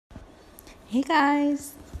Hey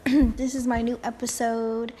guys, this is my new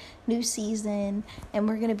episode, new season, and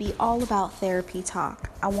we're going to be all about therapy talk.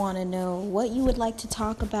 I want to know what you would like to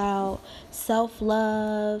talk about,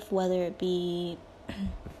 self-love, whether it be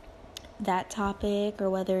that topic or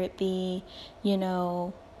whether it be,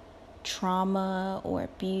 trauma or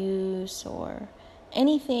abuse or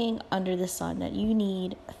anything under the sun that you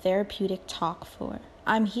need therapeutic talk for.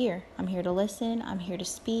 I'm here. I'm here to listen. I'm here to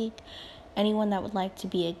speak. Anyone that would like to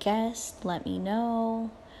be a guest, let me know.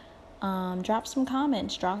 Drop some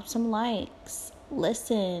comments, drop some likes,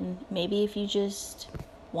 listen. Maybe if you just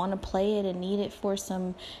want to play it and need it for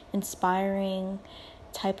some inspiring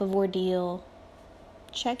type of ordeal,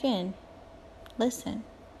 check in, listen.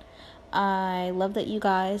 I love that you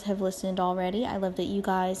guys have listened already. I love that you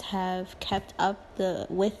guys have kept up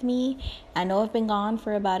with me. I know I've been gone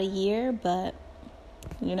for about a year, but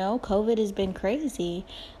COVID has been crazy.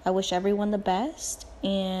 I wish everyone the best,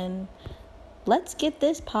 and let's get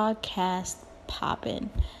this podcast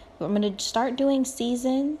popping. I'm going to start doing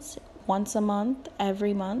seasons once a month,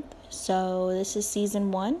 every month. So this is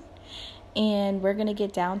season 1, and we're going to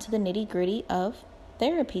get down to the nitty-gritty of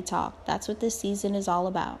therapy talk. That's what this season is all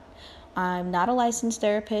about. I'm not a licensed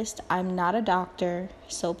therapist. I'm not a doctor.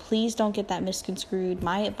 So please don't get that misconstrued.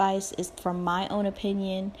 My advice is from my own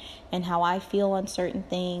opinion and how I feel on certain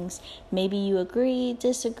things. Maybe you agree,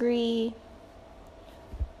 disagree.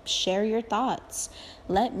 Share your thoughts.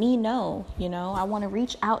 Let me know. I want to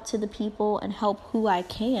reach out to the people and help who I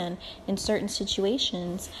can in certain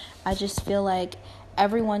situations. I just feel like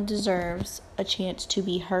everyone deserves a chance to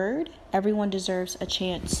be heard. Everyone deserves a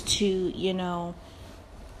chance to,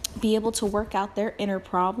 be able to work out their inner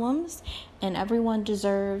problems, and everyone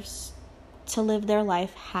deserves to live their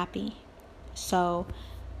life happy. So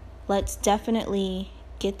let's definitely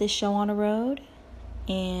get this show on the road,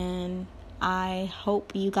 and I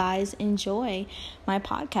hope you guys enjoy my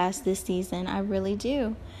podcast this season. I really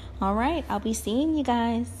do. All right, I'll be seeing you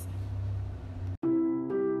guys.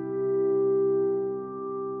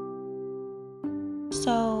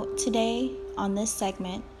 So today on this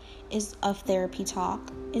segment of therapy talk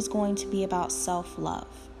is going to be about self-love.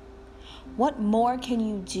 What more can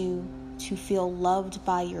you do to feel loved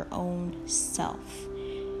by your own self?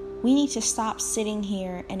 We need to stop sitting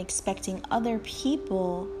here and expecting other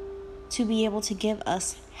people to be able to give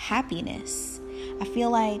us happiness. I feel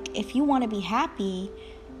like if you want to be happy,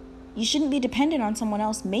 you shouldn't be dependent on someone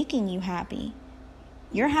else making you happy.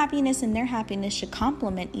 Your happiness and their happiness should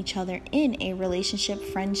complement each other in a relationship,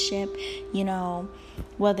 friendship,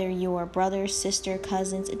 whether you're brother, sister,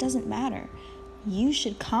 cousins, it doesn't matter. You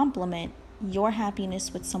should complement your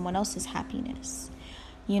happiness with someone else's happiness.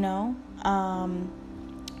 Whether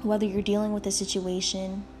you're dealing with a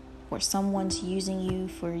situation where someone's using you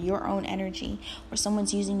for your own energy, or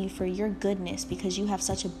someone's using you for your goodness because you have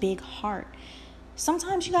such a big heart.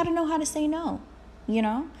 Sometimes you got to know how to say no.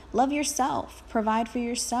 Love yourself, provide for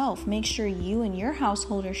yourself, make sure you and your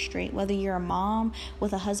household are straight, whether you're a mom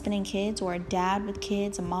with a husband and kids, or a dad with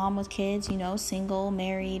kids, a mom with kids, single,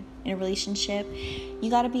 married, in a relationship. You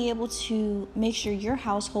got to be able to make sure your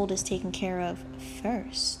household is taken care of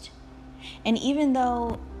first. And even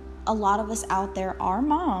though a lot of us out there are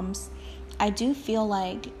moms, I do feel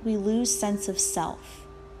like we lose sense of self.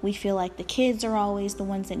 We feel like the kids are always the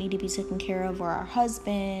ones that need to be taken care of, or our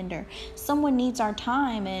husband, or someone needs our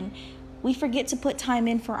time, and we forget to put time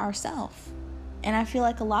in for ourselves. And I feel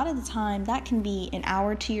like a lot of the time that can be an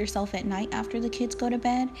hour to yourself at night after the kids go to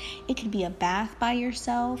bed. It could be a bath by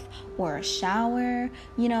yourself or a shower.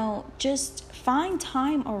 Just find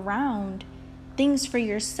time around things for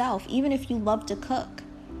yourself, even if you love to cook.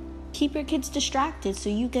 Keep your kids distracted so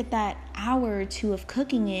you get that hour or two of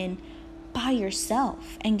cooking in by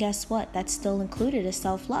yourself. And guess what? That's still included as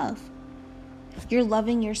self-love. You're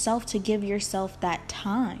loving yourself to give yourself that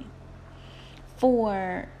time.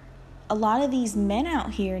 For a lot of these men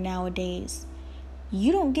out here nowadays,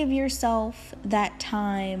 you don't give yourself that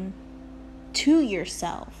time to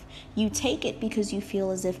yourself. You take it because you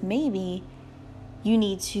feel as if maybe you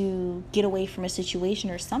need to get away from a situation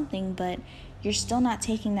or something, but you're still not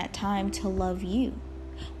taking that time to love you.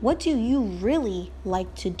 What do you really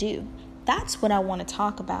like to do? That's what I want to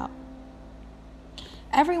talk about.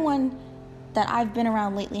 Everyone that I've been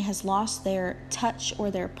around lately has lost their touch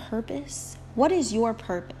or their purpose. What is your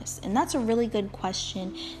purpose? And that's a really good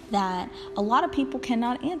question that a lot of people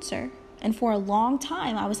cannot answer. And for a long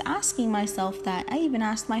time, I was asking myself that. I even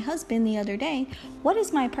asked my husband the other day, what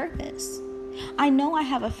is my purpose? I know I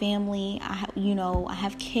have a family, I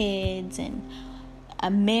have kids, and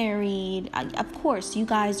I'm married. Of course, you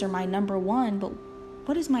guys are my number one, but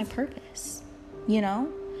what is my purpose?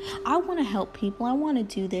 I want to help people. I want to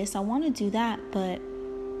do this. I want to do that. But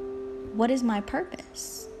what is my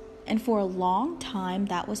purpose? And for a long time,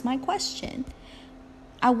 that was my question.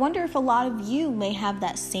 I wonder if a lot of you may have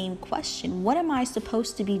that same question. What am I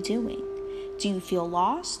supposed to be doing? Do you feel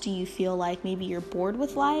lost? Do you feel like maybe you're bored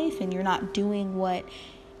with life and you're not doing what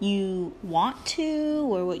you want to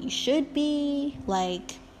or what you should be?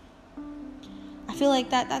 Like, I feel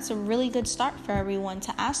like that's a really good start for everyone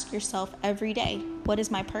to ask yourself every day, what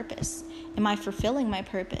is my purpose? Am I fulfilling my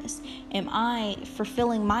purpose? Am I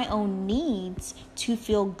fulfilling my own needs to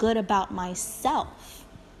feel good about myself?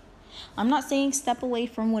 I'm not saying step away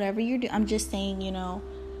from whatever you're doing. I'm just saying,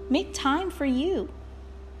 make time for you.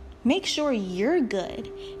 Make sure you're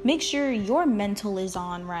good. Make sure your mental is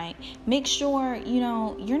on right. Make sure,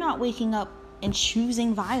 you're not waking up and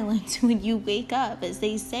choosing violence when you wake up, as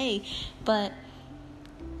they say. But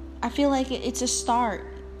I feel like it's a start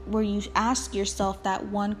where you ask yourself that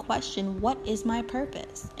one question, what is my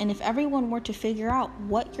purpose? And if everyone were to figure out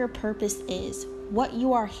what your purpose is, what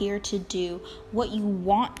you are here to do, what you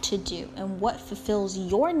want to do, and what fulfills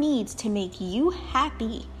your needs to make you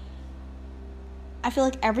happy, I feel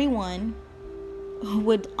like everyone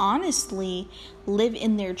would honestly live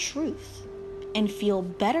in their truth and feel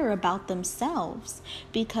better about themselves,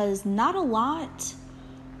 because not a lot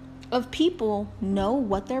of people know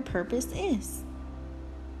what their purpose is.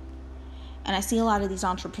 And I see a lot of these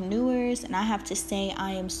entrepreneurs, and I have to say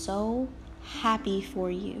I am so happy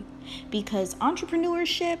for you, because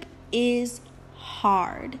entrepreneurship is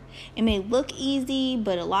hard. It may look easy,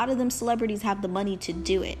 but a lot of them celebrities have the money to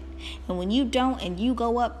do it. And when you don't, and you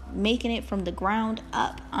go up making it from the ground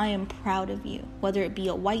up, I am proud of you. Whether it be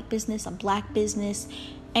a white business, a black business,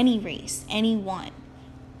 any race, anyone,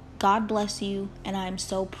 God bless you, and I am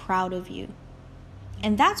so proud of you.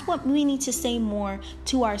 And that's what we need to say more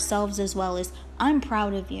to ourselves as well, as I'm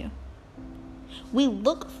proud of you. We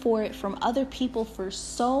look for it from other people for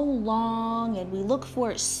so long, and we look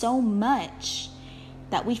for it so much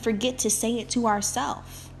that we forget to say it to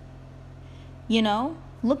ourselves.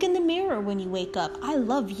 Look in the mirror when you wake up. I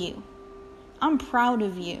love you. I'm proud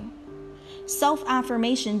of you.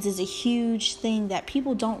 Self-affirmations is a huge thing that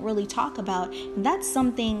people don't really talk about. And that's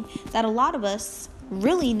something that a lot of us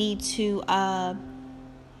really need to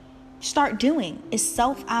start doing, is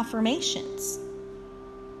self-affirmations.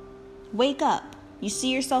 Wake up. You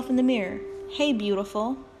see yourself in the mirror. Hey,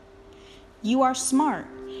 beautiful. You are smart.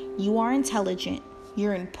 You are intelligent.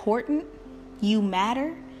 You're important. You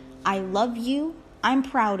matter. I love you. I'm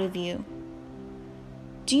proud of you.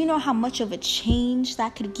 Do you know how much of a change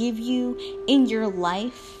that could give you in your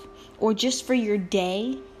life or just for your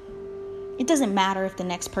day? It doesn't matter if the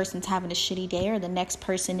next person's having a shitty day or the next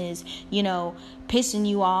person is, pissing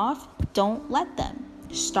you off. Don't let them.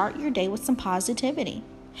 Start your day with some positivity.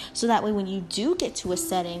 So that way when you do get to a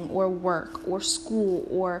setting or work or school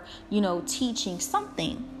or, teaching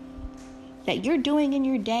something that you're doing in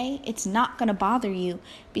your day, it's not going to bother you,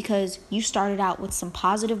 because you started out with some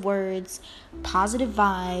positive words, positive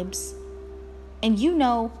vibes, and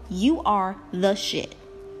you are the shit.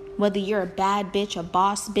 Whether you're a bad bitch, a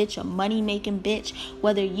boss bitch, a money-making bitch,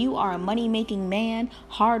 whether you are a money-making man,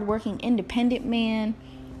 hard-working, independent man,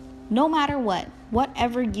 no matter what,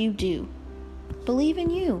 whatever you do, believe in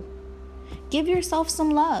you. Give yourself some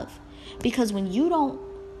love, because when you don't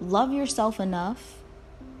love yourself enough,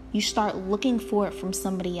 you start looking for it from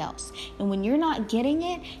somebody else. And when you're not getting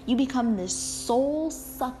it, you become this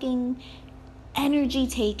soul-sucking,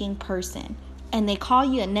 energy-taking person. And they call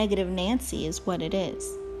you a negative Nancy is what it is.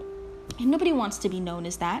 And nobody wants to be known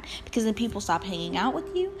as that, because then people stop hanging out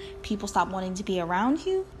with you. People stop wanting to be around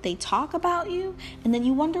you. They talk about you. And then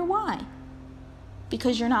you wonder why.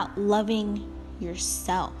 Because you're not loving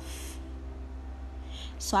yourself.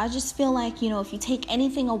 So I just feel like, if you take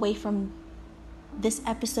anything away from this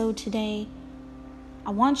episode today,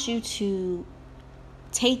 I want you to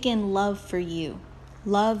take in love for you.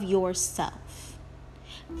 Love yourself.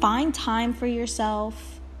 Find time for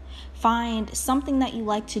yourself. Find something that you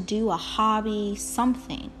like to do, a hobby,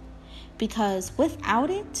 something. Because without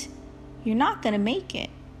it, you're not going to make it.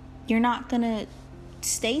 You're not going to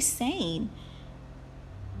stay sane.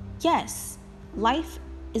 Yes, life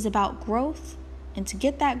is about growth. And to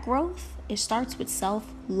get that growth, it starts with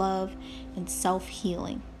self-love and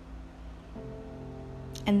self-healing.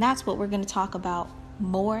 And that's what we're going to talk about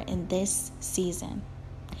more in this season.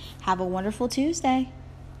 Have a wonderful Tuesday.